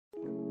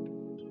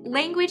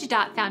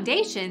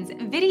Language.Foundation's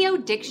Video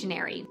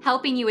Dictionary,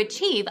 helping you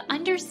achieve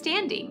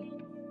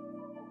understanding.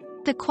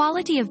 The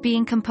quality of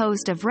being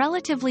composed of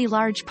relatively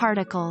large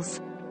particles.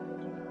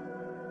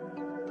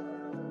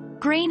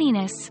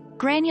 Graininess,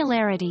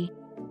 granularity.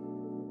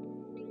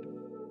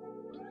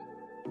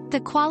 The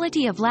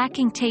quality of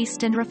lacking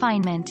taste and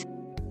refinement.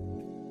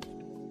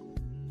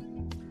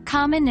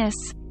 Commonness,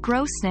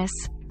 grossness,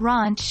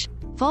 raunch,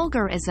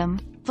 vulgarism,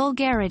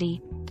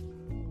 vulgarity.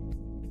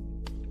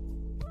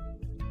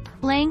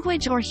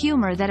 Language or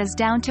humor that is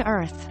down to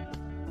earth.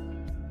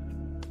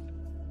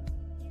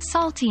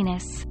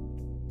 Saltiness.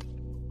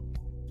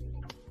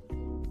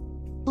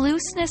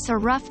 Looseness or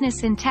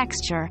roughness in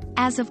texture,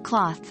 as of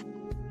cloth.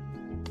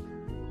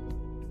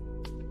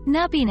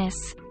 Nubbiness,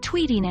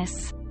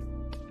 tweetiness.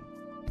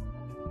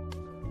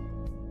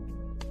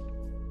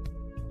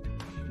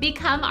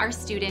 Become our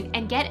student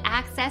and get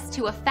access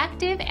to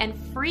effective and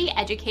free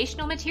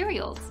educational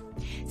materials.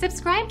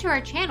 Subscribe to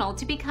our channel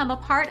to become a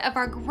part of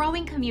our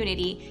growing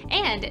community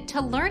and to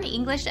learn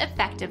English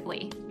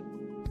effectively.